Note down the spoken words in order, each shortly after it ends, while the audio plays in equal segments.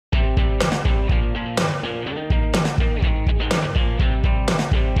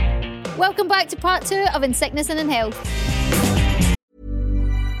Welcome back to part 2 of In Sickness and in Health.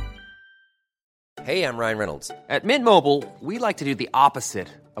 Hey, I'm Ryan Reynolds. At Mint Mobile, we like to do the opposite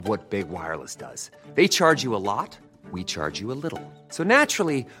of what Big Wireless does. They charge you a lot, we charge you a little. So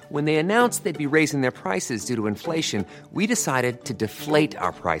naturally, when they announced they'd be raising their prices due to inflation, we decided to deflate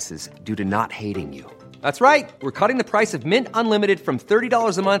our prices due to not hating you. That's right. We're cutting the price of Mint Unlimited from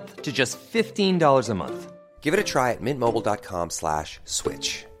 $30 a month to just $15 a month. Give it a try at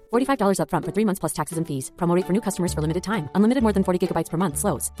mintmobile.com/switch. $45 up front for 3 months plus taxes and fees. Promo rate for new customers for limited time. Unlimited more than 40 gigabytes per month.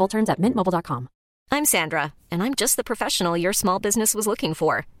 Slows full terms at mintmobile.com. I'm Sandra, and I'm just the professional your small business was looking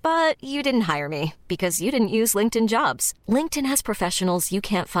for. But you didn't hire me because you didn't use LinkedIn Jobs. LinkedIn has professionals you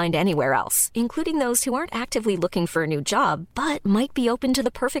can't find anywhere else, including those who aren't actively looking for a new job, but might be open to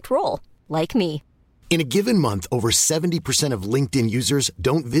the perfect role, like me. In a given month, over 70% of LinkedIn users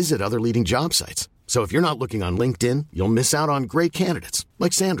don't visit other leading job sites. So if you're not looking on LinkedIn, you'll miss out on great candidates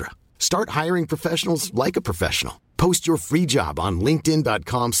like Sandra. Start hiring professionals like a professional. Post your free job on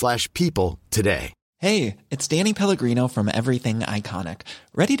linkedin.com/people today. Hey, it's Danny Pellegrino from Everything Iconic.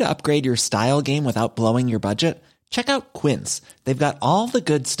 Ready to upgrade your style game without blowing your budget? Check out Quince. They've got all the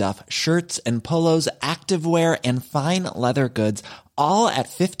good stuff, shirts and polos, activewear, and fine leather goods, all at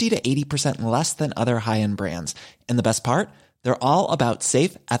 50 to 80% less than other high-end brands. And the best part? They're all about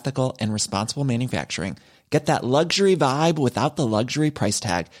safe, ethical, and responsible manufacturing. Get that luxury vibe without the luxury price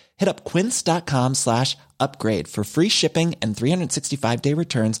tag. Hit up quince.com/upgrade for free shipping and 365-day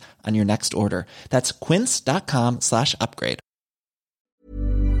returns on your next order. That's quince.com/upgrade.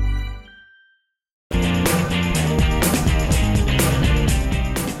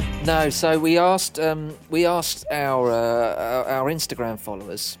 No, so we asked our Instagram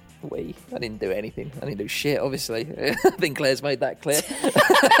followers. I didn't do anything. I didn't do shit, obviously. I think Claire's made that clear.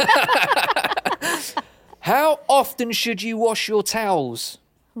 How often should you wash your towels?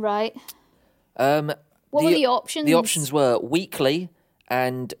 Right. What were the options? The options were weekly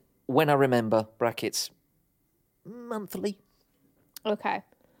and, when I remember, brackets, monthly. Okay.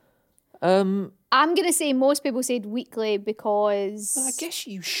 I'm going to say most people said weekly because... Well, I guess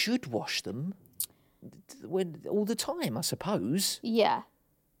you should wash them all the time, I suppose. Yeah.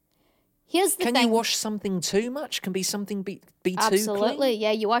 Here's the thing. Can you wash something too much? Can something be too clean? Absolutely,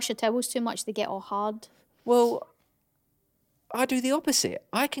 yeah. You wash your towels too much, they get all hard. Well, I do the opposite.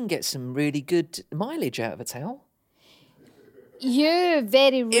 I can get some really good mileage out of a towel. You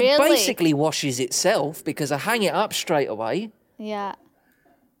very rarely... It basically washes itself because I hang it up straight away. Yeah.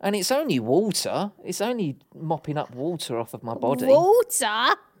 And it's only water. It's only mopping up water off of my body.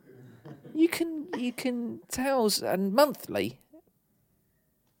 Water? You can towels, and monthly,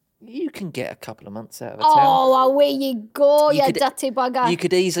 you can get a couple of months out of a towel. Oh, away you go, you dirty bugger. You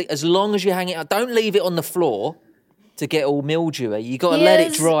could easily, as long as you hang it up, don't leave it on the floor to get all mildewy. You got to let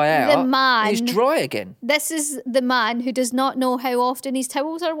it dry out. The man, and it's dry again. This is the man who does not know how often his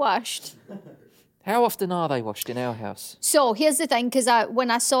towels are washed. How often are they washed in our house? So here's the thing, because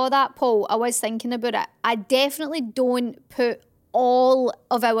when I saw that poll, I was thinking about it. I definitely don't put all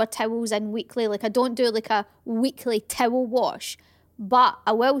of our towels in weekly. Like, I don't do like a weekly towel wash. But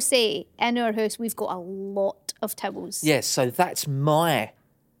I will say, in our house, we've got a lot of towels. Yes, so that's my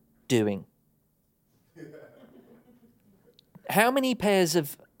doing. How many pairs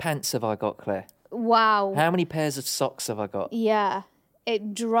of pants have I got, Claire? Wow. How many pairs of socks have I got? Yeah,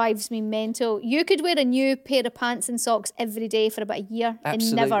 it drives me mental. You could wear a new pair of pants and socks every day for about a year.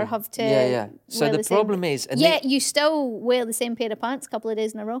 Absolutely. And never have to Yeah. So wear the problem is... you still wear the same pair of pants a couple of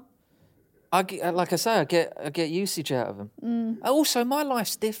days in a row. Like I say, I get usage out of them. Also, my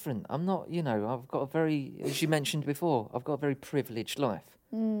life's different. I'm not, I've got a very, as you mentioned before, I've got a very privileged life.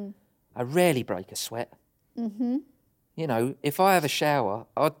 I rarely break a sweat. Mm-hmm. If I have a shower,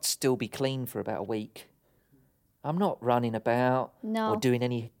 I'd still be clean for about a week. I'm not running about or doing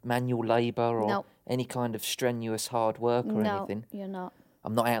any manual labour or any kind of strenuous hard work or anything. No, you're not.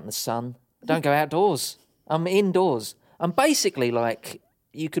 I'm not out in the sun. I don't go outdoors. I'm indoors. I'm basically like...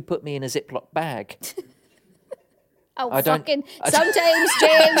 You could put me in a Ziploc bag. Sometimes,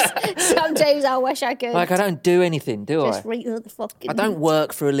 James, sometimes I wish I could. Like, I don't do anything, do just right out the fucking... I don't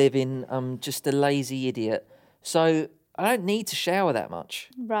work for a living. I'm just a lazy idiot. So I don't need to shower that much.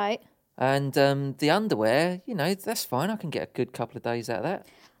 Right. And the underwear, that's fine. I can get a good couple of days out of that.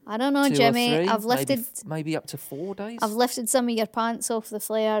 I don't know, 2 or Jimmy. 3, I've lifted... Maybe up to 4 days. I've lifted some of your pants off the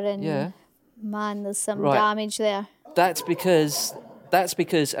flare and... Yeah. Man, there's some damage there. That's because,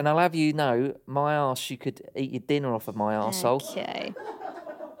 and I'll have you know, my arse, you could eat your dinner off of my arsehole. Okay.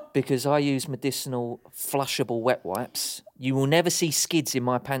 because I use medicinal flushable wet wipes. You will never see skids in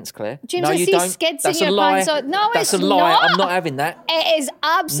my pants, Claire. James, no, I you see don't. skids That's in a your lie. pants. No, That's it's a lie. not. I'm not having that. It is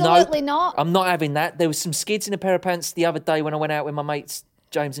absolutely Nope, not. I'm not having that. There was some skids in a pair of pants the other day when I went out with my mates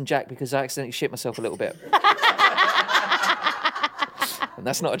James and Jack because I accidentally shit myself a little bit. And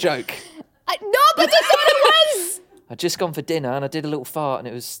that's not a joke. No, but I thought it was. I'd just gone for dinner and I did a little fart and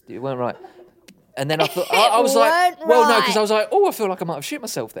it weren't right. And then I thought, It I was like, weren't well, no, right. because I was like, oh, I feel like I might have shit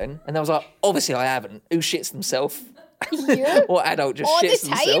myself then. And I was like, obviously I haven't. Who shits themselves? You? What adult just All the shits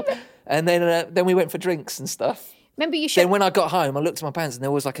time? themselves? And then we went for drinks and stuff. Remember you should. Then when I got home, I looked at my pants and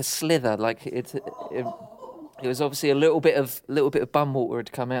there was like a slither, like it was obviously a little bit of bum water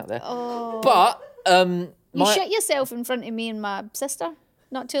had come out there. Oh. But You shit yourself in front of me and my sister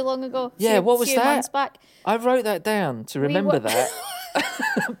not too long ago. Yeah, what was few that? months back. I wrote that down to remember that.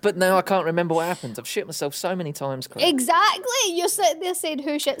 But now I can't remember what happened. I've shit myself so many times, Claire. Exactly. You're sitting there saying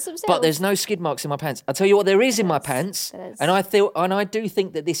who shits themselves. But there's no skid marks in my pants. I'll tell you what there is in my pants. there is. And I do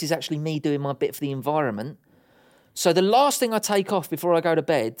think that this is actually me doing my bit for the environment. So the last thing I take off before I go to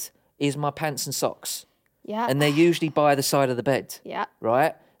bed is my pants and socks. Yeah. And they're usually by the side of the bed. Yeah.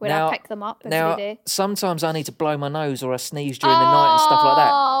 Right? Where I pick them up every day. Sometimes I need to blow my nose or I sneeze during the night and stuff like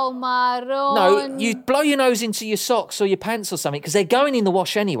that. Oh, Maron. No, you blow your nose into your socks or your pants or something because they're going in the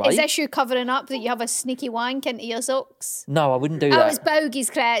wash anyway. Is this you covering up that you have a sneaky wank into your socks? No, I wouldn't do Oh, that. it's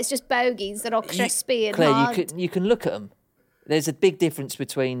bogies, Claire. It's just bogies. They're all crispy and Claire, hard. you can look at them. There's a big difference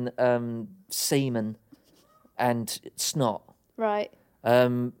between semen and snot. Right.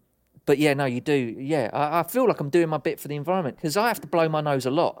 But yeah, no, you do. Yeah, I feel like I'm doing my bit for the environment because I have to blow my nose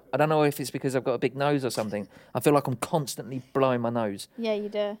a lot. I don't know if it's because I've got a big nose or something. I feel like I'm constantly blowing my nose. Yeah, you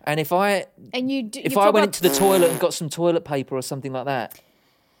do. And if I went into the toilet and got some toilet paper or something like that.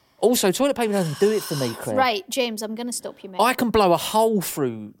 Also, toilet paper doesn't do it for me, Claire. Right, James, I'm going to stop you, mate. I can blow a hole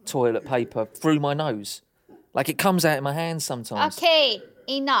through toilet paper through my nose. Like it comes out in my hands sometimes. Okay,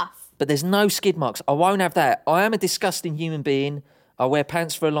 enough. But there's no skid marks. I won't have that. I am a disgusting human being. I wear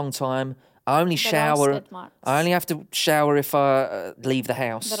pants for a long time. I only There are shower. skid marks. I only have to shower if I leave the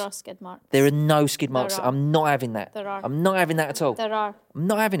house. There are skid marks. There are no skid marks. are. I'm not having that. There are. I'm not having that at all. There are. I'm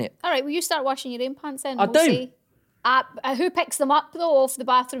not having it. All right, will you start washing your own pants then? I We'll do. see. Who picks them up, though, off the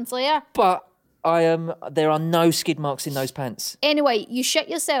bathroom flare? But there are no skid marks in those pants. Anyway, you shit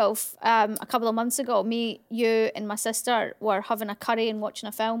yourself a couple of months ago. Me, you, and my sister were having a curry and watching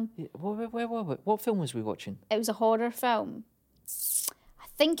a film. What film was we watching? It was a horror film. I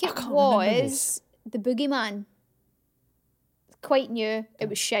think it can't remember this. was The Boogeyman. Quite new. It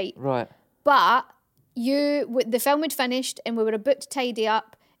was shite. Right. But the film had finished and we were about to tidy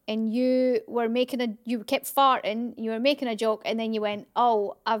up and you kept farting, you were making a joke and then you went,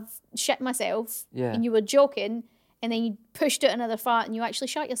 oh, I've shit myself. Yeah. And you were joking and then you pushed out another fart and you actually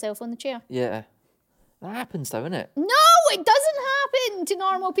shot yourself on the chair. Yeah. That happens though, innit? No, it doesn't happen to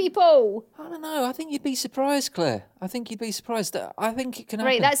normal people. I don't know. I think you'd be surprised, Claire. I think you'd be surprised. I think it can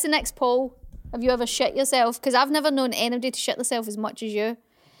happen. Right, that's the next poll. Have you ever shit yourself? Because I've never known anybody to shit themselves as much as you.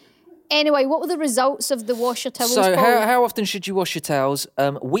 Anyway, what were the results of the wash your towels So poll? how often should you wash your towels?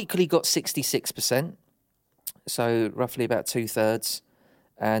 Weekly got 66%, so roughly about 2/3,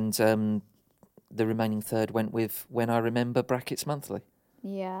 and the remaining third went with when I remember brackets monthly.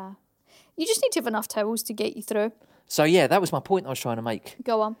 Yeah. You just need to have enough towels to get you through. So yeah, that was my point I was trying to make.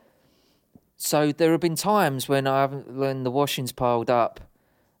 Go on. So there have been times when the washing's piled up,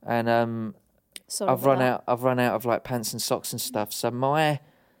 and Sorry I've about run out of like pants and socks and stuff. So my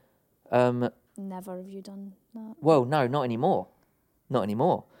that. Never have you done that. Well, no, not anymore. Not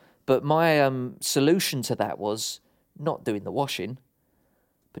anymore. But my solution to that was not doing the washing,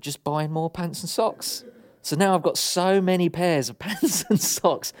 but just buying more pants and socks. So now I've got so many pairs of pants and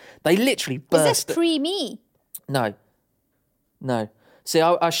socks. They literally burst. Is this pre-me? No. See,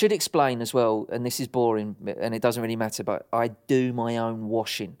 I should explain as well, and this is boring, and it doesn't really matter, but I do my own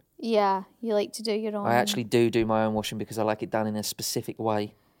washing. Yeah, you like to do your own. I actually do my own washing because I like it done in a specific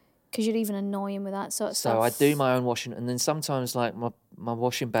way. Because you're even annoying with that sort of stuff. So I do my own washing, and then sometimes like my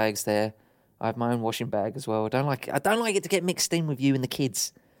washing bag's there. I have my own washing bag as well. I don't like it to get mixed in with you and the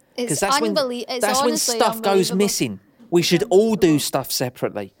kids. It's that's when honestly stuff goes unbelievable. missing. We should all do stuff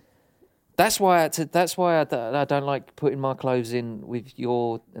separately. That's why I don't like putting my clothes in with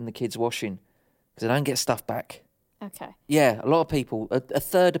your and the kids' washing because I don't get stuff back. Okay. Yeah, a lot of people, a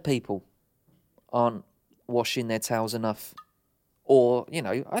third of people, aren't washing their towels enough. Or,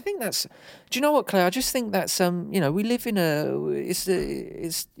 I think that's... Do you know what, Claire? I just think that's, we live in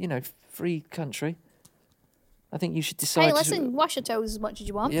it's free country. I think you should decide... Hey, listen, wash your towels as much as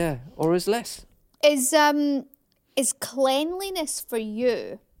you want. Yeah, or as less. Is cleanliness for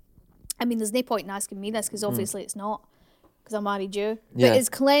you I mean, there's no point in asking me this because obviously it's not, because I married you. But Yeah. is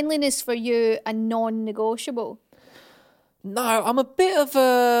cleanliness for you a non-negotiable? No, I'm a bit of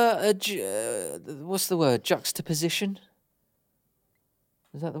what's the word? Juxtaposition?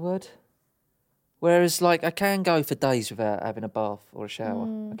 Is that the word? Whereas, like, I can go for days without having a bath or a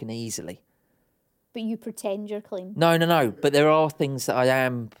shower. I can easily. But you pretend you're clean. No. But there are things that I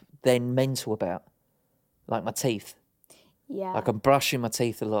am then mental about, like my teeth. Yeah. Like I'm brushing my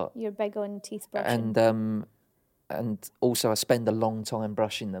teeth a lot, You're big on teeth brushing. and also I spend a long time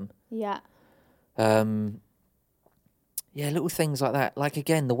brushing them. Yeah. Yeah, little things like that. Like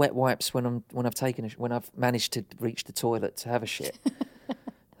again, the wet wipes when I've managed to reach the toilet to have a shit.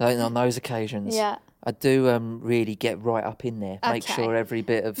 Like, on those occasions, Yeah. I do really get right up in there. Make Okay. sure every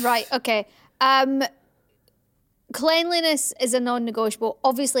bit of Right, okay. Cleanliness is a non-negotiable.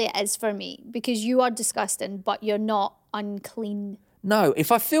 Obviously it is for me because you are disgusting, but you're not unclean. No,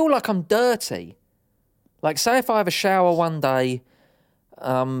 if I feel like I'm dirty, like say if I have a shower one day,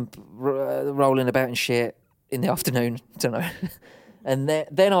 rolling about in shit in the afternoon, don't know, and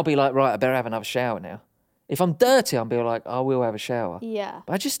then I'll be like, right, I better have another shower now. If I'm dirty, I'll be like, I will have a shower. Yeah.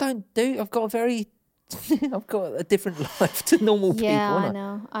 But I just don't do. I've got a different life to normal people. Yeah,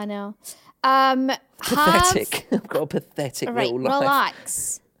 haven't I know. Pathetic. I've got a pathetic Right, little life.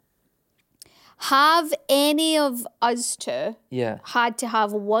 relax. Have any of us two Yeah. had to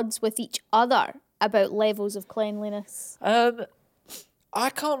have words with each other about levels of cleanliness? I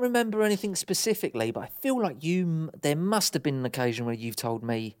can't remember anything specifically, but I feel like there must have been an occasion where you've told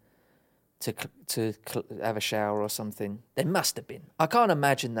me to have a shower or something. There must have been. I can't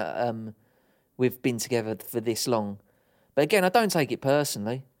imagine that we've been together for this long. But again, I don't take it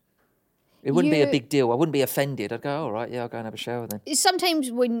personally. It wouldn't be a big deal. I wouldn't be offended. I'd go, all right, yeah, I'll go and have a shower then.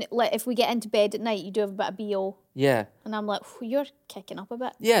 Sometimes when, like, if we get into bed at night, you do have a bit of BO. Yeah. And I'm like, you're kicking up a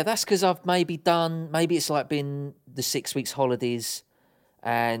bit. Yeah, that's because I've maybe it's like been the 6 weeks holidays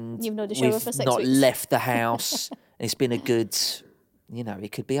and You've not had a shower we've for 6 not weeks. left the house. It's been a good,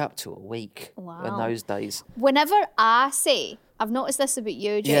 it could be up to a week in Wow. those days. Whenever I say, I've noticed this about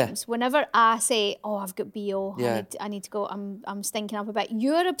you, Yeah. James. Whenever I say, "Oh, I've got BO, Yeah. I need to go. I'm stinking up a bit."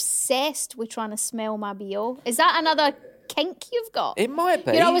 You're obsessed with trying to smell my BO. Is that another kink you've got? It might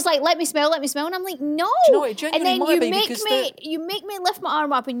be. You're always like, "Let me smell," and I'm like, "No." you know what? It genuinely and then might you be make because you make me lift my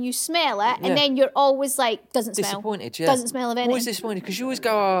arm up and you smell it, Yeah. and then you're always like, "Doesn't smell." Disappointed, yeah. Doesn't smell of I'm anything. always disappointed because you always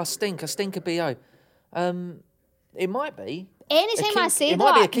go, oh, I stink of BO. It might be. Anytime I say it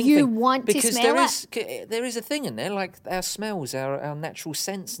might be a that, kink you thing, want to because smell there is a thing in there, like our smells, our natural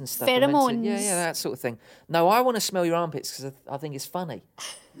sense and stuff. are meant to- Pheromones. Yeah, that sort of thing. No, I want to smell your armpits because I think it's funny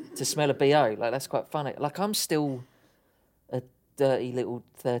to smell a BO. Like, that's quite funny. Like, I'm still a dirty little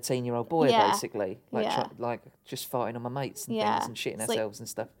 13-year-old boy, Yeah. basically. Like, Yeah. like just farting on my mates and Yeah. things and shitting It's like- ourselves and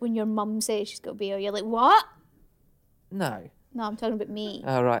stuff. When your mum says she's got BO, you're like, "What?" No. No, I'm talking about me.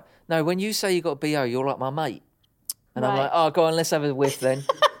 All right. No, when you say you got BO, you're like my mate. And I'm Right. like, oh, go on, let's have a whiff then.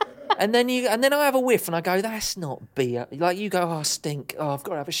 and then I have a whiff and I go, that's not BO. Like, you go, oh, I stink. Oh, I've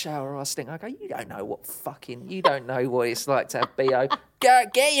got to have a shower. I stink. I go, you don't know what it's like to have BO.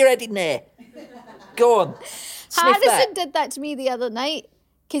 Get your head in there. Go on. Sniff Harrison that. did that to me the other night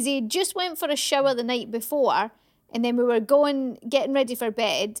because he just went for a shower the night before, and then we were getting ready for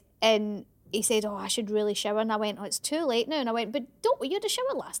bed, and he said, "Oh, I should really shower," and I went, "Oh, it's too late now," and I went, "But don't, you had a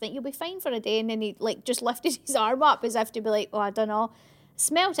shower last night, you'll be fine for a day," and then he like just lifted his arm up as if to be like, "Oh, I don't know,"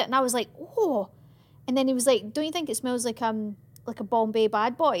 smelt it, and I was like, "Oh," and then he was like, "Don't you think it smells like a Bombay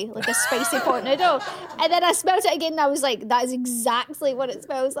bad boy, like a spicy pot noodle?" And then I smelled it again, and I was like, "That is exactly what it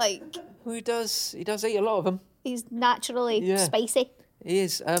smells like." Well, he does eat a lot of them. He's naturally Yeah. spicy. He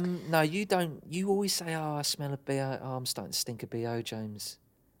is. No, you don't. You always say, oh, I smell a BO. Oh, I'm starting to stink of BO, James.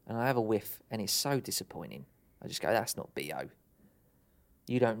 And I have a whiff, and it's so disappointing. I just go, that's not BO.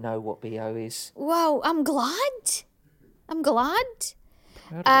 You don't know what BO is. Wow, I'm glad.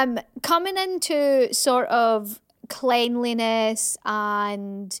 Coming into sort of cleanliness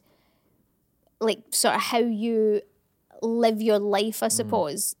and like sort of how you live your life, I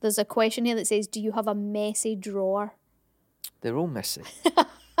suppose. There's a question here that says, do you have a messy drawer? They're all messy.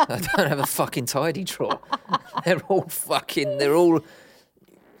 I don't have a fucking tidy drawer. They're all,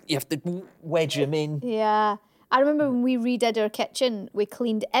 you have to wedge them in. Yeah. I remember when we redid our kitchen, we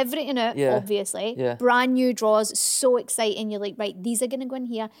cleaned everything out, Yeah. obviously. Yeah. Brand new drawers, so exciting. You're like, right, these are going to go in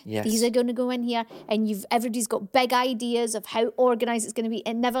here. Yes. These are going to go in here. And everybody's got big ideas of how organised it's going to be.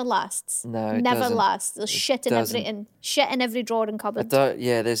 It never lasts. No, it never doesn't. lasts. There's shit in doesn't. everything. Shit in every drawer and cupboard.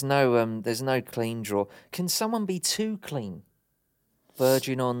 There's no clean drawer. Can someone be too clean?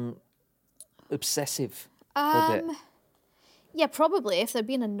 Verging on obsessive a bit. Yeah, probably, if they're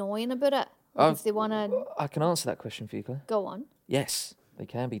being annoying about it. Like if they want to... I can answer that question for you, Claire. Go on. Yes, they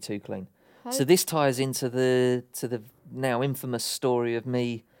can be too clean. How? So this ties into the now infamous story of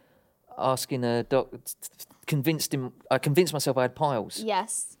me asking a doc. I convinced myself I had piles.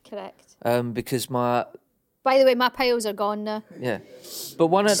 Yes, correct. Because my By the way, my piles are gone now. yeah, but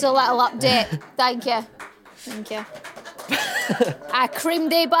one of Just a little update. Thank you. Thank you. I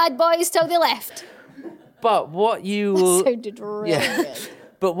creamed they bad boys till they left. but what you That will sounded really good.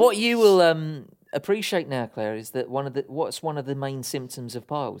 but what you will appreciate now, Claire, is that one of the main symptoms of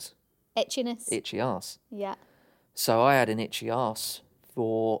piles? Itchiness. Itchy arse. Yeah, So I had an itchy arse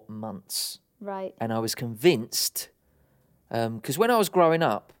for months. right. And I was convinced, because when I was growing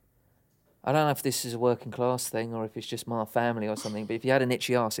up, I don't know if this is a working class thing or if it's just my family or something, but if you had an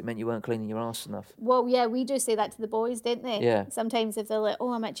itchy arse, it meant you weren't cleaning your arse enough. Well, yeah, we do say that to the boys, didn't they? Yeah. Sometimes if they're like,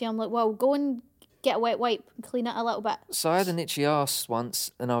 oh, I'm itchy, I'm like, well, go and get a wet wipe and clean it a little bit. So I had an itchy arse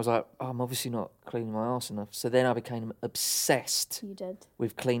once, and I was like, oh, I'm obviously not cleaning my arse enough. So then I became obsessed You did.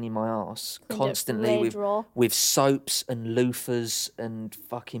 with cleaning my arse Cleaned it constantly red raw. with soaps and loofahs and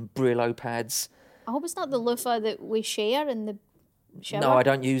fucking Brillo pads. I hope it's not the loofah that we share in the shower. No, I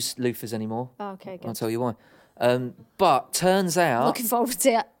don't use loofahs anymore. Oh, okay, good. I'll tell you why. But turns out Looking forward to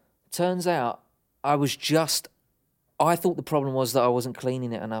it. I thought the problem was that I wasn't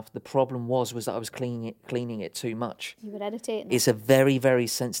cleaning it enough. The problem was that I was cleaning it too much. You were irritating. It's a very, very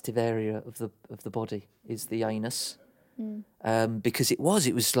sensitive area of the body, is the anus. Because it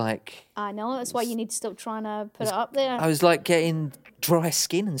was like I know, that's why you need to stop trying to put it up there. I was like getting dry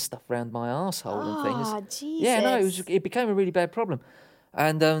skin and stuff around my arsehole and things. Jesus. Yeah, no, it became a really bad problem.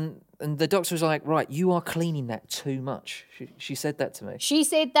 And the doctor was like, right, you are cleaning that too much. She said that to me. She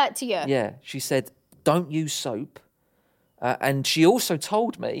said that to you? Yeah, she said, don't use soap. And she also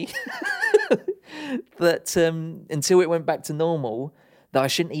told me that until it went back to normal, that I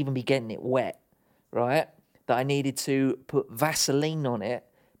shouldn't even be getting it wet, right? That I needed to put Vaseline on it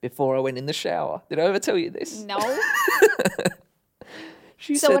before I went in the shower. Did I ever tell you this? No.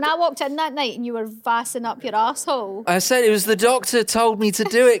 She So said when I walked in that night and you were vassing up your asshole. I said it was the doctor told me to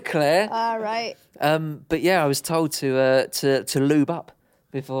do it, Claire. All right. But yeah, I was told to lube up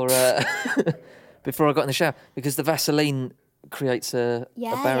before before I got in the shower because the Vaseline creates a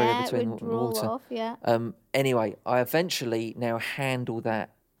barrier between it would the roll water. off, yeah. Anyway, I eventually now handle that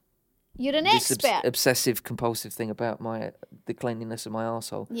You're an this expert. obsessive compulsive thing about the cleanliness of my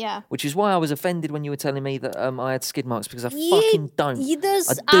arsehole. Yeah. Which is why I was offended when you were telling me that I had skid marks because I fucking don't.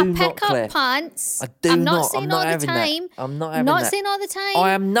 I pick up pants. I do I'm not not. saying I'm not all the having that. time. I'm not I'm having not that. saying all the time.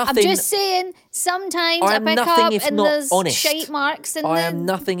 I am nothing- I'm just saying sometimes I I am pick nothing up if and not there's honest. shite marks and I am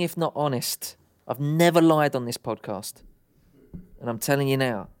nothing if not honest. I've never lied on this podcast. And I'm telling you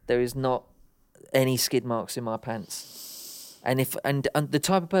now, there is not any skid marks in my pants. And the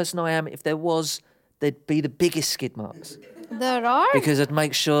type of person I am, if there was, there'd be the biggest skid marks. There are. Because I'd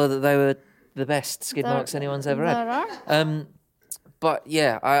make sure that they were the best skid marks anyone's ever had. There are. But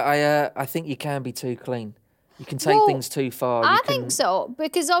yeah, I think you can be too clean. You can take things too far. I think so,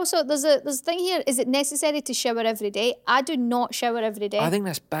 because also there's a thing here. Is it necessary to shower every day? I do not shower every day. I think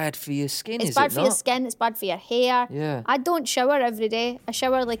that's bad for your skin, it's is bad it for not? your skin. It's bad for your hair. Yeah. I don't shower every day. I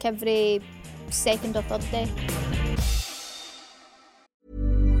shower like every second or third day.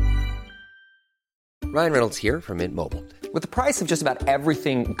 Ryan Reynolds here from Mint Mobile. With the price of just about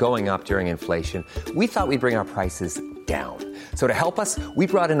everything going up during inflation, we thought we'd bring our prices down. So to help us, we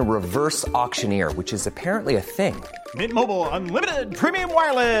brought in a reverse auctioneer, which is apparently a thing. Mint Mobile Unlimited Premium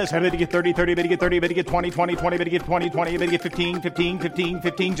Wireless. How to get 30, 30, bit to get 30, bit to get 20, 20, 20, bit to get 20, 20, bit to get 15, 15, 15,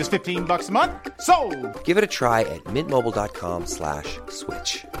 15, just $15 a month? Sold! Give it a try at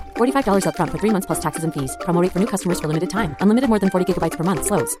mintmobile.com/switch. $45 up front for 3 months plus taxes and fees. Promo rate for new customers for limited time. Unlimited more than 40 gigabytes per month.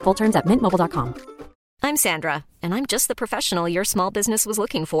 Slows full terms at mintmobile.com. I'm Sandra, and I'm just the professional your small business was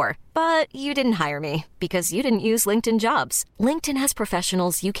looking for. But you didn't hire me because you didn't use LinkedIn Jobs. LinkedIn has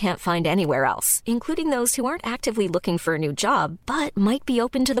professionals you can't find anywhere else, including those who aren't actively looking for a new job, but might be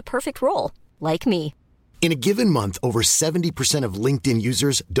open to the perfect role, like me. In a given month, over 70% of LinkedIn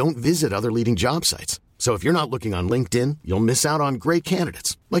users don't visit other leading job sites. So if you're not looking on LinkedIn, you'll miss out on great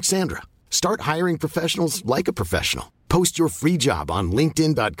candidates like Sandra. Start hiring professionals like a professional. Post your free job on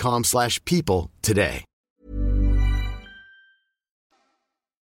linkedin.com/people today.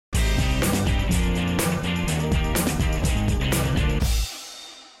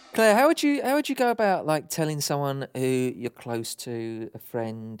 Claire, how would you go about like telling someone who you're close to, a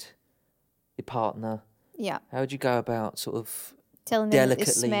friend, your partner? Yeah. How would you go about sort of Telling them that they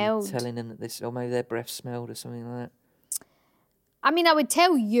delicately smelled. telling them that this, or maybe their breath smelled or something like that? I mean, I would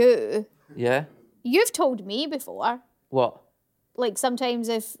tell you. Yeah. You've told me before. What? Like sometimes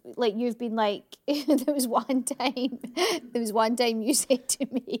if like you've been like there was one time you said to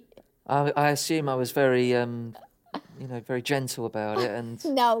me. I assume I was very very gentle about it, and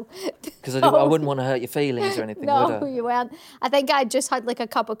No. because I wouldn't want to hurt your feelings or anything, would I? No, you weren't. I think I just had like a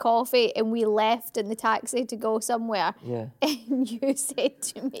cup of coffee and we left in the taxi to go somewhere. Yeah. And you said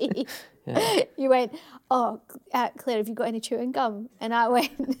to me, Yeah. you went, "Oh, Claire, have you got any chewing gum?" And I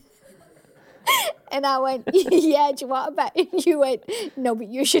went, "Yeah, do you want a bit?" And you went, "No, but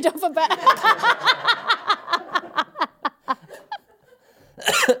you should have a bit."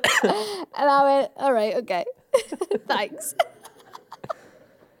 And I went, "All right, okay, thanks."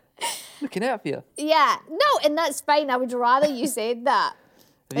 Looking out for you. Yeah, no, and that's fine. I would rather you said that.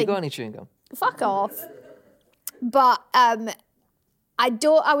 Have you got any chewing gum? Fuck off. But I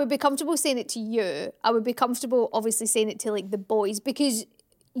would be comfortable saying it to you. I would be comfortable obviously saying it to like the boys because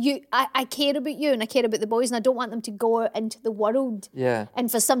I care about you and I care about the boys and I don't want them to go out into the world. Yeah.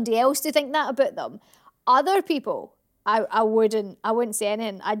 And for somebody else to think that about them. Other people, I wouldn't say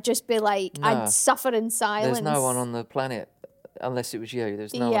anything. I'd just be like, Nah. I'd suffer in silence. There's no one on the planet, unless it was you,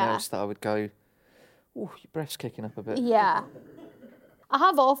 there's no one Yeah. else that I would go, oh, your breath's kicking up a bit. Yeah. I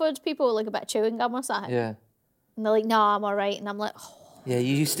have offered people like a bit of chewing gum or something. Yeah. And they're like, no, I'm all right. And I'm like, oh, Yeah,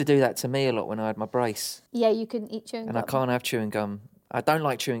 you used to do that to me a lot when I had my brace. yeah, you couldn't eat chewing And gum. I can't have chewing gum. I don't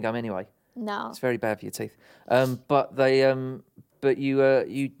like chewing gum anyway. No. It's very bad for your teeth. But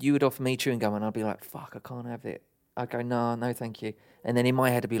you would offer me chewing gum and I'd be like, fuck, I can't have it. I'd go, no, thank you. And then in my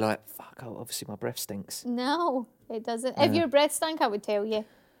head I'd be like, fuck, obviously my breath stinks. No, it doesn't. If your breath stank, I would tell you.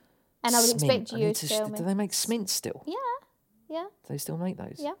 And I would Smint. expect I you need to tell me. Do they make Smint still? Yeah, yeah, Do they still make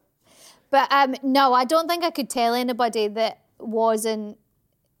those? yeah. But no, I don't think I could tell anybody that wasn't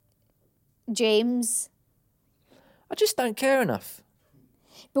James. I just don't care enough.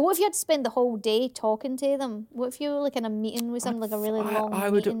 But what if you had to spend the whole day talking to them? What if you were like in a meeting with them, like a really long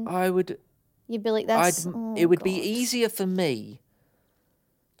meeting? I would. You'd be like this. It would be easier for me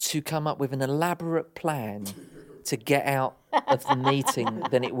to come up with an elaborate plan to get out of the meeting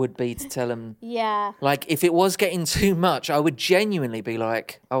than it would be to tell them. Yeah. Like, if it was getting too much, I would genuinely be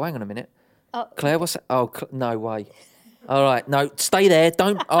like, oh, hang on a minute. Claire, what's that? Oh, no way. All right, no, stay there.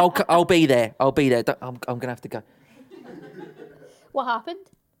 Don't. I'll be there. I'll be there. I'm gonna have to go. What happened?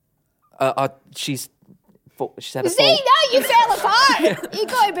 She's had a See, fall. now you fell apart. You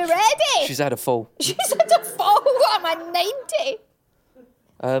got to be ready. She's had a fall. She's had a fall. What am I,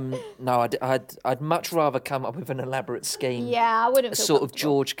 90? No, I'd much rather come up with an elaborate scheme. Yeah, I wouldn't A feel sort of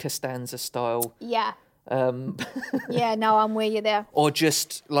comfortable. George Costanza style. Yeah. Yeah, no, I'm with you there. Or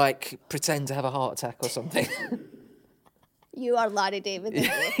just, like, pretend to have a heart attack or something. You are Larry David.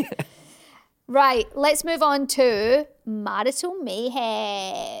 aren't you? Right, let's move on to Marital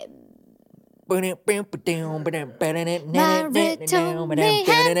Mayhem.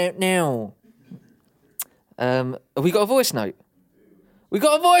 Have we got a voice note? We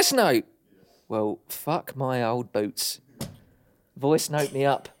got a voice note! Well, fuck my old boots. Voice note me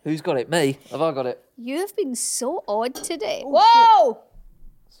up. Who's got it? Me? Have I got it? You have been so odd today. Whoa!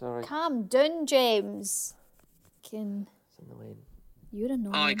 Sorry. Calm down, James. It's annoying. You're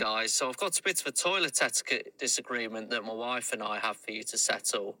annoying. Hi guys, so I've got a bit of a toilet etiquette disagreement that my wife and I have for you to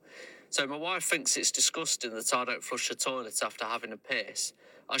settle. So my wife thinks it's disgusting that I don't flush the toilet after having a piss.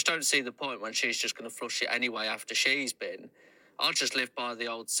 I just don't see the point when she's just going to flush it anyway after she's been. I'll just live by the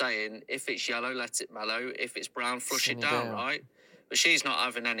old saying, if it's yellow, let it mellow. If it's brown, flush it down, right? But she's not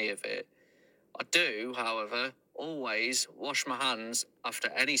having any of it. I do, however, always wash my hands after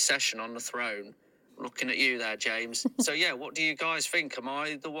any session on the throne. Looking at you there, James. So, yeah, what do you guys think? Am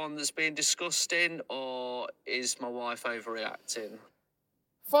I the one that's being disgusting, or is my wife overreacting?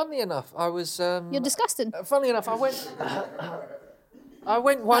 Funnily enough, I was... You're disgusting. Funnily enough, I went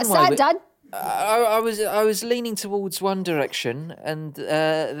one That's way. sad, with- Dad. I was leaning towards one direction, and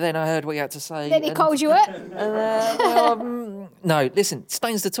then I heard what you had to say. Then he and- calls you it. No, listen,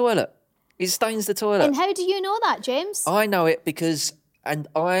 stains the toilet. It stains the toilet. And how do you know that, James? I know it because, and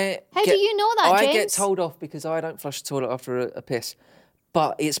I. How do you know that, I get James? told off because I don't flush the toilet after a piss,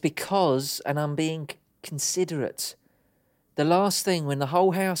 but it's because, and I'm being considerate. The last thing when the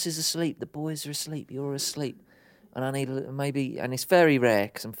whole house is asleep, the boys are asleep, you're asleep, and I need a little, maybe, and it's very rare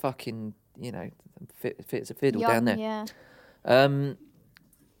because I'm fucking, I'm fit as a fiddle down there. Yeah.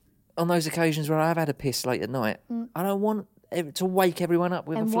 On those occasions where I've had a piss late at night, I don't want to wake everyone up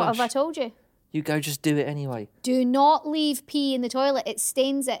with And a what flush. have I told you? You go, just do it anyway. Do not leave pee in the toilet. It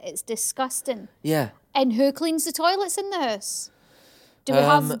stains it. It's disgusting. Yeah. And who cleans the toilets in the house? Do we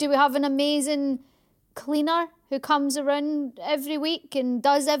have an amazing cleaner who comes around every week and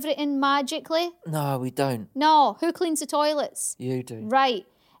does everything magically? No, we don't. No. Who cleans the toilets? You do. Right.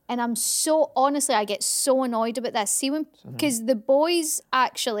 And honestly, I get so annoyed about this. See, because the boys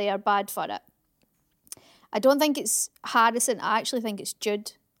actually are bad for it. I don't think it's Harrison. I actually think it's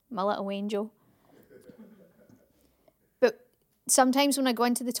Jude, my little angel. But sometimes when I go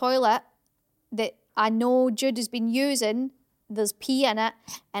into the toilet that I know Jude has been using, there's pee in it,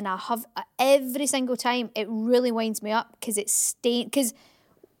 and I have every single time. It really winds me up because it's stained. Because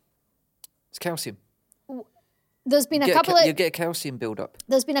it's calcium. There's been a couple of you get a calcium build-up.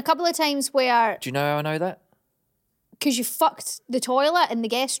 There's been a couple of times where. Do you know how I know that? Because you fucked the toilet in the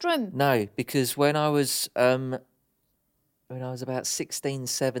guest room. No, because when I was about 16,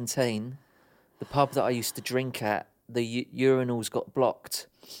 17, the pub that I used to drink at, the urinals got blocked,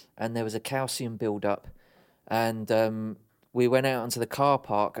 and there was a calcium build-up, and we went out onto the car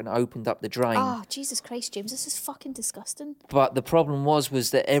park and opened up the drain. Oh, Jesus Christ, James, this is fucking disgusting. But the problem was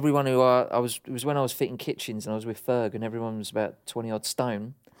that everyone who it was when I was fitting kitchens and I was with Ferg, and everyone was about 20-odd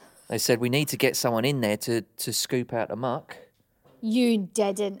stone. They said, we need to get someone in there to scoop out the muck. You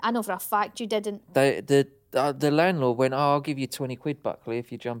didn't. I know for a fact you didn't. The landlord went, I'll give you 20 quid, Buckley,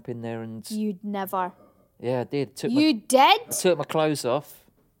 if you jump in there and... You'd never. Yeah, I did. Did? I took my clothes off.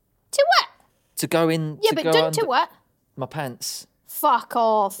 To what? To go in... Yeah, but done to what? My pants. Fuck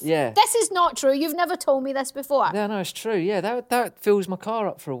off. Yeah. This is not true. You've never told me this before. Yeah, no, it's true. Yeah, that fills my car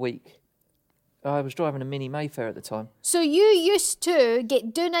up for a week. I was driving a Mini Mayfair at the time. So you used to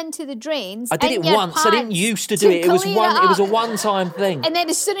get down into the drains. I did it once. I didn't used to do it. It was a one-time thing. And then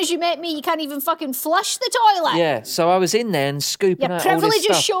as soon as you met me, you can't even fucking flush the toilet. Yeah. So I was in there and scooping out all this privilege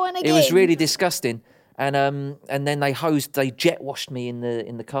stuff. is showing again. It was really disgusting. And then they jet washed me in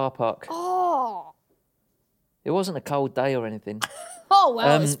the car park. Oh. It wasn't a cold day or anything. Oh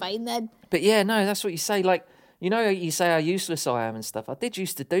well, it's fine then. But yeah, no, that's what you say. Like, you know, you say how useless I am and stuff. I did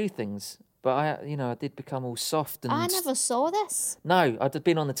used to do things. But I did become all soft and... I never saw this. No, I'd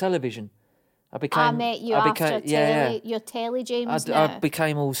been on the television. I met you after your telly, James. I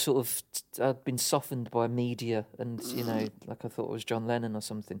became all sort of... I'd been softened by media, and like I thought it was John Lennon or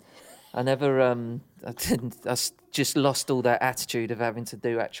something. I never... I just lost all that attitude of having to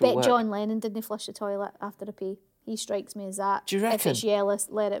do actual work. John Lennon didn't flush the toilet after a pee. He strikes me as that. Do you reckon? If it's yellow,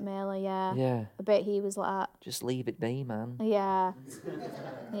 let it mellow. Yeah. Yeah. I bet he was like that. Just leave it be, man. Yeah.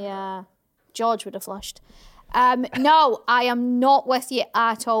 Yeah. George would have flushed. No, I am not with you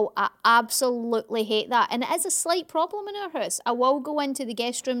at all. I absolutely hate that. And it is a slight problem in our house. I will go into the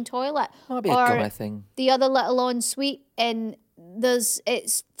guest room toilet. Might be a guy thing. The other little ensuite, and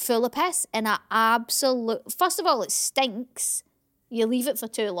it's full of piss. And first of all, it stinks. You leave it for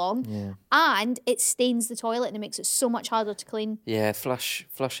too long. Yeah. And it stains the toilet and it makes it so much harder to clean. Yeah, flush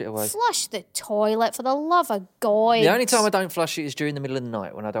it away. Flush the toilet, for the love of God. The only time I don't flush it is during the middle of the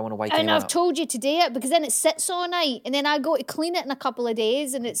night when I don't want to wake anyone up. And I've told you to do it because then it sits all night and then I go to clean it in a couple of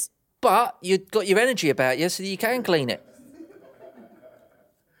days and it's... But you've got your energy about you so that you can clean it.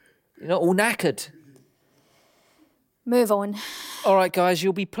 You're not all knackered. Move on. All right, guys,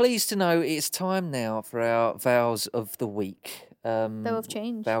 you'll be pleased to know it's time now for our vows of the week. Vow of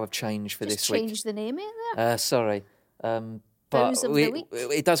change. Vow of change for Just this week. change the name out there. Sorry. Vows But of the week.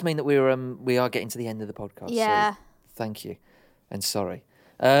 it does mean that we are getting to the end of the podcast. Yeah. So thank you. And sorry.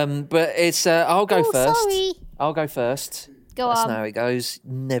 But it's I'll go first. Sorry. I'll go first. Go That's on. how it goes.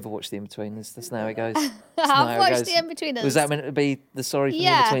 Never watch the In-Betweeners. That's how it goes. I've watched the In-Betweeners. Was that meant to be the sorry for the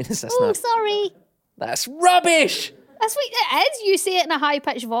Yeah. In-Betweeners? That's Oh, not. sorry. That's rubbish. That's what it is. You say it in a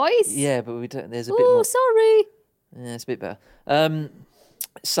high-pitched voice. Yeah, but we don't. There's a bit Oh, more. sorry. Yeah, it's a bit better.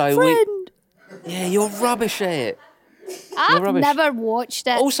 So Friend. Yeah, you're rubbish at it. I've rubbish. never watched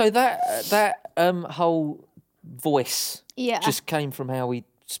it. Also, that whole voice just came from how we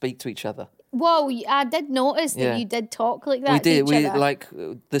speak to each other. Whoa, I did notice that Yeah. you did talk like that. We did. To each other. Like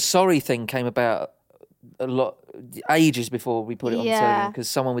the sorry thing came about ages before we put it on the television because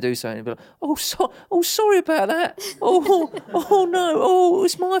someone would do something and be like, sorry about that. Oh no, oh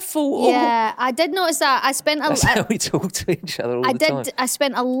it's my fault. Yeah, I did notice that. I spent That's how we talk to each other all the time. I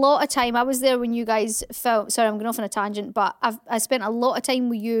spent a lot of time. I was there when you guys filmed. Sorry, I'm going off on a tangent, but I spent a lot of time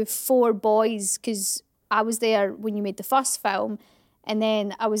with you four boys because I was there when you made the first film, and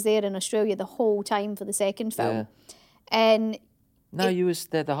then I was there in Australia the whole time for the second film. Yeah. And No, you was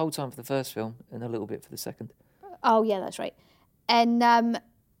there the whole time for the first film and a little bit for the second. oh yeah, that's right. And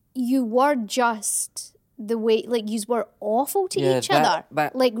you were just the way, like, you were awful to each other.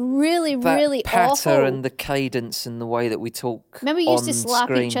 Like really, really patter awful. and the cadence and the way that we talk. Remember, you used to on slap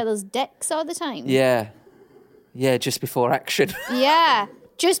screen. each other's dicks all the time. Yeah, just before action. Yeah.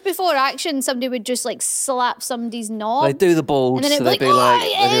 Just before action, somebody would just like slap somebody's knob. They'd do the balls, And then so it'd be like,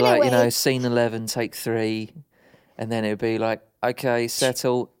 they'd be like, anyway. scene 11, take 3, and then it'd be like, okay,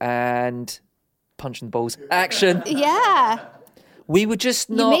 settle, and punching the balls, action. Yeah. We were just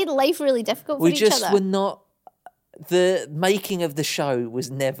You not. made life really difficult for we each just other. were not. The making of the show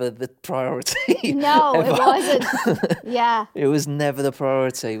was never the priority. No, it ever. wasn't. Yeah. It was never the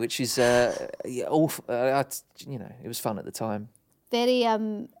priority, which is it was fun at the time. Very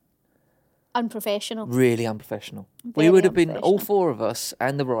unprofessional. Really unprofessional. Very We would have been all unprofessional. 4 of us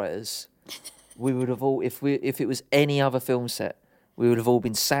and the writers. We would have all, if it was any other film set, we would have all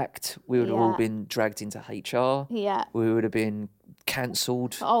been sacked. We would have all Yeah. been dragged into HR. Yeah. We would have been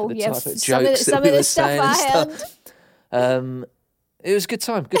cancelled. Oh, for the yeah. type of Some of jokes the, that some we of were the stuff saying I and heard. stuff. It was a good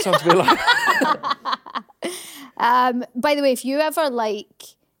time. Good time to be alive. By the way, if you ever like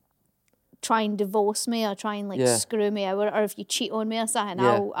try and divorce me or try and like Yeah. screw me out, or if you cheat on me or something,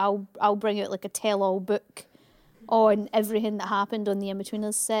 Yeah. I'll bring out like a tell-all book on everything that happened on the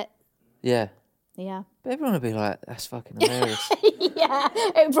In-Betweeners set. Yeah. Yeah. But everyone would be like, that's fucking hilarious. Yeah,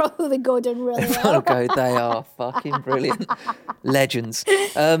 it probably go down really Everyone well. would go, they are fucking brilliant. Legends.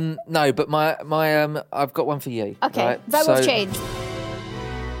 No, but my I've got one for you. Okay, right? vow So, of change.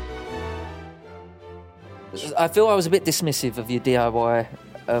 I feel I was a bit dismissive of your DIY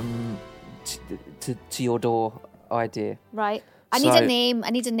to your door idea. Right. I need a So- name. I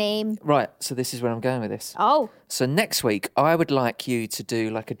need a name. Right, so this is where I'm going with this. Oh, So next week, I would like you to do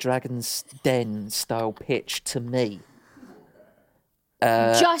like a Dragon's Den style pitch to me.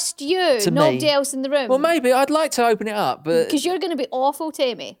 just you, to nobody me. else in the room. Well, maybe I'd like to open it up, but Because you're going to be awful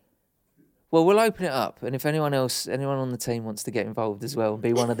to me. well, we'll open it up, and if anyone on the team wants to get involved as well and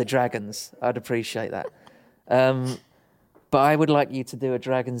be one of the dragons, I'd appreciate that. But I would like you to do a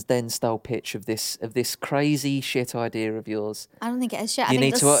Dragon's Den style pitch of this crazy shit idea of yours. I don't think it is shit. I You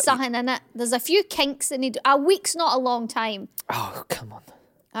think need there's to- something in it. There's a few kinks that need... A week's not a long time. Oh, come on.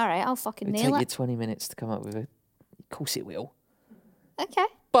 All right, I'll fucking It'll nail take you it. 20 minutes to come up with it. Of course it will. Okay.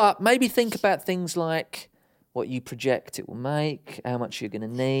 But maybe think about things like what you project it will make, how much you're going to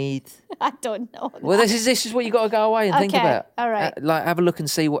need. I don't know. Well, this is what you got to go away and think Okay, about. all right. Like have a look and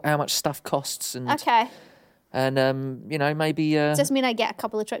see how much stuff costs and Okay. maybe Does this mean I get a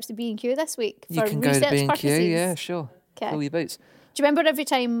couple of trips to B&Q this week for you can go research to B&Q. purposes? Yeah, sure. Okay. Fill your boots. Do you remember every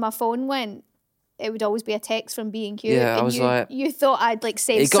time my phone went, it would always be a text from B&Q? Yeah, I and was you, like- you thought I'd like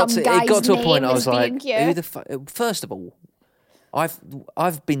say It got some to guy's it got to a point name I was as like, B&Q. who the first of all,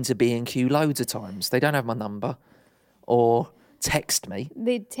 I've been to B&Q loads of times. They don't have my number or text me.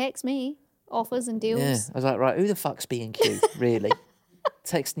 They'd text me offers and deals. Yeah, I was like, right, who the fuck's B&Q, really?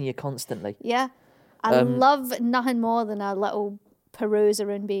 Texting you constantly. Yeah. I love nothing more than a little peruse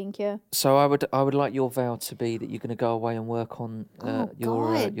around B&Q. So I would like your vow to be that you're going to go away and work on your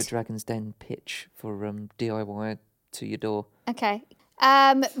God. Dragon's Den pitch for DIY to your door. Okay.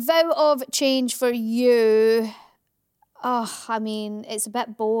 Vow of change for you. Oh, I mean, it's a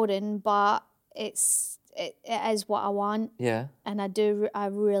bit boring, but it is what I want, Yeah, and I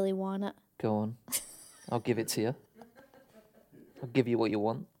really want it. go on. I'll give it to you. I'll give you what you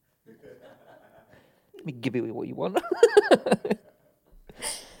want. Let me give you what you want. I'm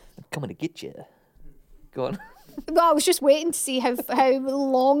coming to get you. Go on. Well, I was just waiting to see how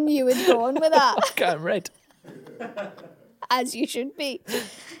long you would go on with that, Okay, I'm red. as you should be.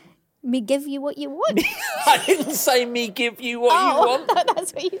 Me give you what you want. I didn't say me give you what you want.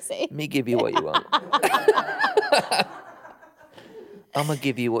 That's what you say. Me give you what you want. I'm going to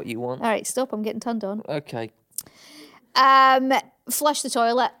give you what you want. All right, stop. I'm getting turned on. Okay. Flush the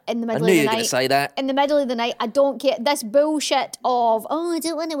toilet in the I middle knew of you the were going night. to say that. In the middle of the night, I don't get this bullshit of, I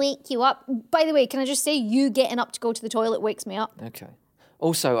don't want to wake you up. By the way, can I just say, you getting up to go to the toilet wakes me up. Okay.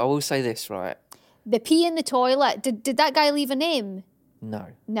 Also, I will say this, right? The pee in the toilet, did that guy leave a name? No.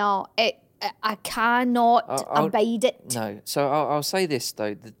 No, I cannot abide it. No. So I'll say this,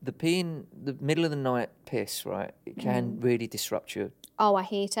 though. The pee in the middle of the night piss, right? It can really disrupt you. Oh, I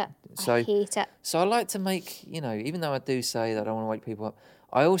hate it. I So- hate it. So I like to make, even though I do say that I don't want to wake people up,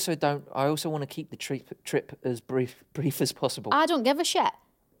 I also want to keep the trip as brief as possible. I don't give a shit.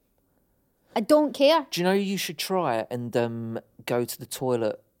 I don't care. Do you know you should try it and go to the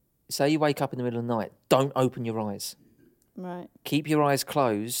toilet? Say you wake up in the middle of the night. Don't open your eyes. Right. Keep your eyes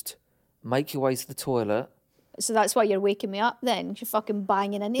closed. Make your way to the toilet. So that's why you're waking me up then? You're fucking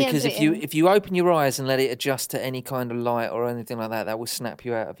banging into Because everything. if you open your eyes and let it adjust to any kind of light or anything like that, that will snap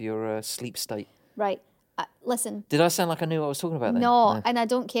you out of your sleep state. Right. Listen. Did I sound like I knew what I was talking about then? No, and I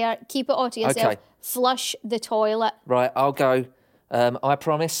don't care. Keep it all to yourself. Okay. Flush the toilet. Right, I'll go. I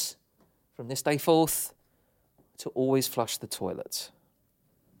promise from this day forth to always flush the toilet.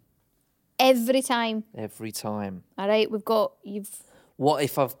 Every time. Every time. All right, you've... What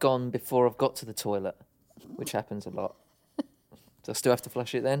if I've gone before I've got to the toilet? Which happens a lot. Do I still have to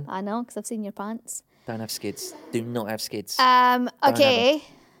flush it then? I know, because I've seen your pants. Don't have skids. Do not have skids. Okay.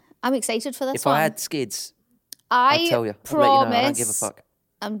 I'm excited for this if one. I had skids, I'd tell you. Promise, I'd let you know. I don't give a fuck.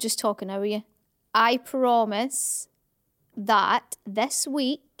 I'm just talking over you. I promise that this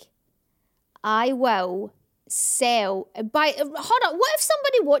week I will sell... Hold on, what if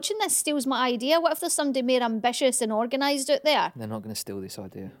somebody watching this steals my idea? What if there's somebody more ambitious and organised out there? They're not going to steal this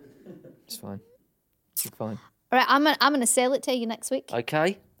idea. It's fine. It's fine. All right, I'm gonna sell it to you next week.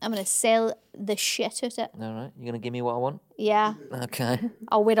 Okay. I'm going to sell the shit out of it. All right. You're going to give me what I want? Yeah. Okay.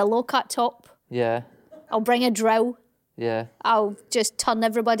 I'll wear a low-cut top. Yeah. I'll bring a drill. Yeah. I'll just turn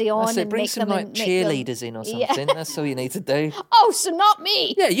everybody on That's it. and Bring make some them... like cheerleaders in or something. Yeah. That's all you need to do. Oh, so not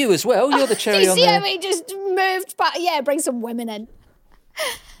me. Yeah, you as well. You're the cherry Do you on see there. how we just moved back? Yeah, bring some women in.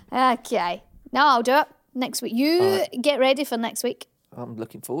 Okay. No, I'll do it next week. You get ready for next week. I'm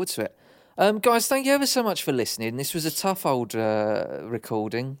looking forward to it. Guys, thank you ever so much for listening. This was a tough old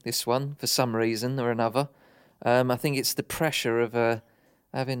recording, this one, for some reason or another. I think it's the pressure of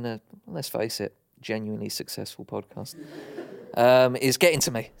having a, let's face it, genuinely successful podcast is getting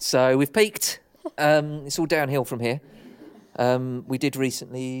to me. So we've peaked. It's all downhill from here. We did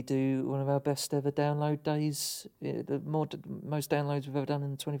recently do one of our best ever download days, the most downloads we've ever done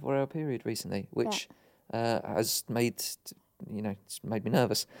in a 24-hour period recently, which has made... it's made me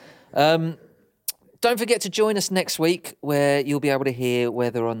nervous. Don't forget to join us next week where you'll be able to hear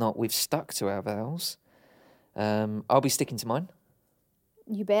whether or not we've stuck to our vows. I'll be sticking to mine.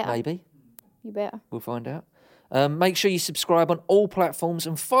 You better. Maybe. You better. We'll find out. Make sure you subscribe on all platforms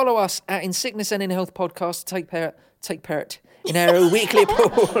and follow us at In Sickness and In Health Podcast. Take part in our weekly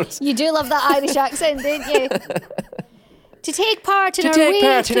polls. You do love that Irish accent, don't you? To take part in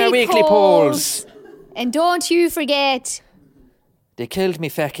our weekly polls. And don't you forget... They killed me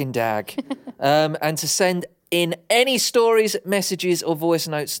feckin' dag. And to send in any stories, messages or voice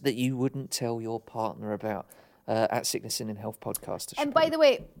notes that you wouldn't tell your partner about at Sickness and In Health Podcast. And by the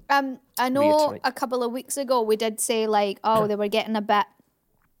way, I know reiterate. a couple of weeks ago we did say like, oh, they were getting a bit...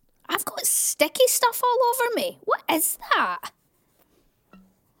 I've got sticky stuff all over me. What is that?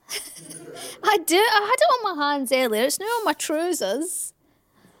 I had it on my hands earlier. It's now on my trousers.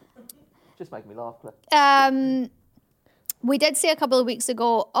 Just making me laugh, Claire. We did say a couple of weeks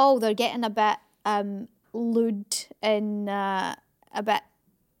ago, oh, they're getting a bit lewd and a bit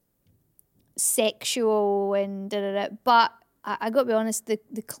sexual and da-da-da. But I got to be honest,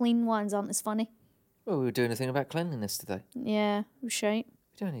 the clean ones aren't as funny. Well, we were doing a thing about cleanliness today. Yeah, right.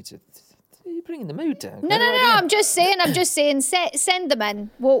 We don't need to... You're bringing the mood down. No, I'm just saying, send them in.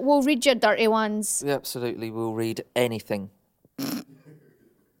 We'll read your dirty ones. We absolutely will read anything.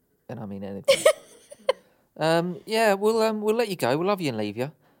 And I mean anything. We'll let you go. We'll love you and leave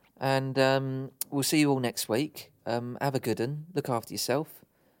you. And we'll see you all next week. Have a good one. Look after yourself.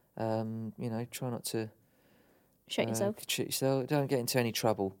 Try not to... Shit yourself. Shit yourself. Don't get into any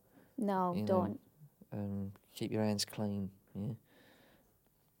trouble. No, don't. Keep your hands clean. Yeah.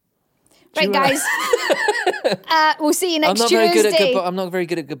 Right, guys. We'll see you next Tuesday. I'm not very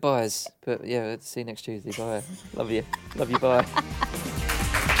good at goodbyes. But yeah, let's see you next Tuesday. Bye. Love you. Love you. Bye.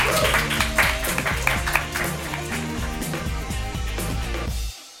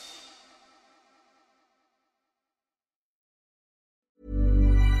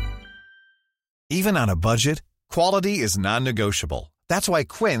 Even on a budget, quality is non-negotiable. That's why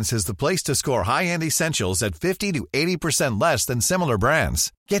Quince is the place to score high-end essentials at 50 to 80% less than similar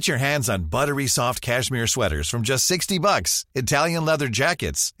brands. Get your hands on buttery soft cashmere sweaters from just $60, Italian leather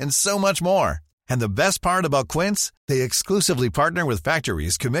jackets, and so much more. And the best part about Quince, they exclusively partner with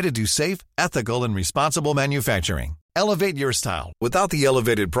factories committed to safe, ethical, and responsible manufacturing. Elevate your style without the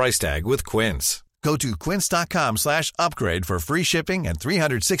elevated price tag with Quince. Go to quince.com/upgrade for free shipping and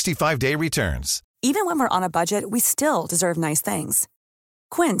 365-day returns. Even when we're on a budget, we still deserve nice things.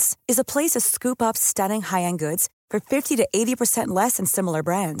 Quince is a place to scoop up stunning high-end goods for 50 to 80% less than similar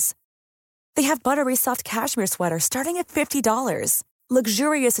brands. They have buttery soft cashmere sweaters starting at $50,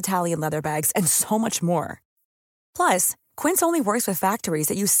 luxurious Italian leather bags, and so much more. Plus, Quince only works with factories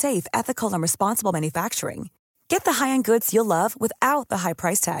that use safe, ethical, and responsible manufacturing. Get the high-end goods you'll love without the high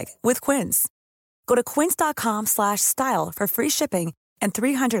price tag with Quince. Go to quince.com/style for free shipping and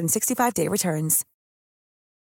 365-day returns.